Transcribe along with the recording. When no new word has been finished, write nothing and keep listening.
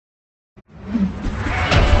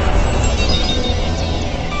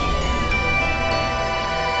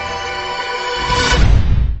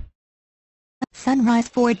Sunrise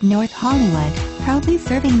Ford North Hollywood, proudly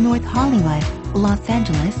serving North Hollywood, Los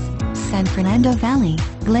Angeles, San Fernando Valley,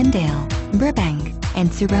 Glendale, Burbank,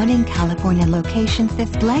 and surrounding California locations. This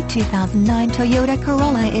black 2009 Toyota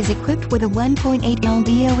Corolla is equipped with a 1.8L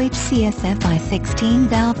DOHC SFI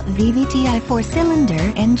 16-valve VVT-i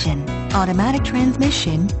 4-cylinder engine, automatic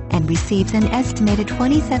transmission, and receives an estimated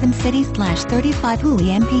 27 city/35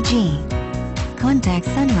 UI mpg. Contact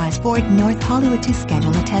Sunrise Ford North Hollywood to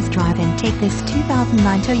schedule a test drive and take this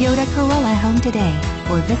 2009 Toyota Corolla home today,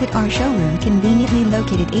 or visit our showroom conveniently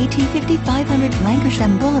located at 5500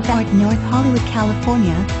 Lankershim Blvd, North Hollywood,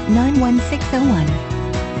 California, 91601.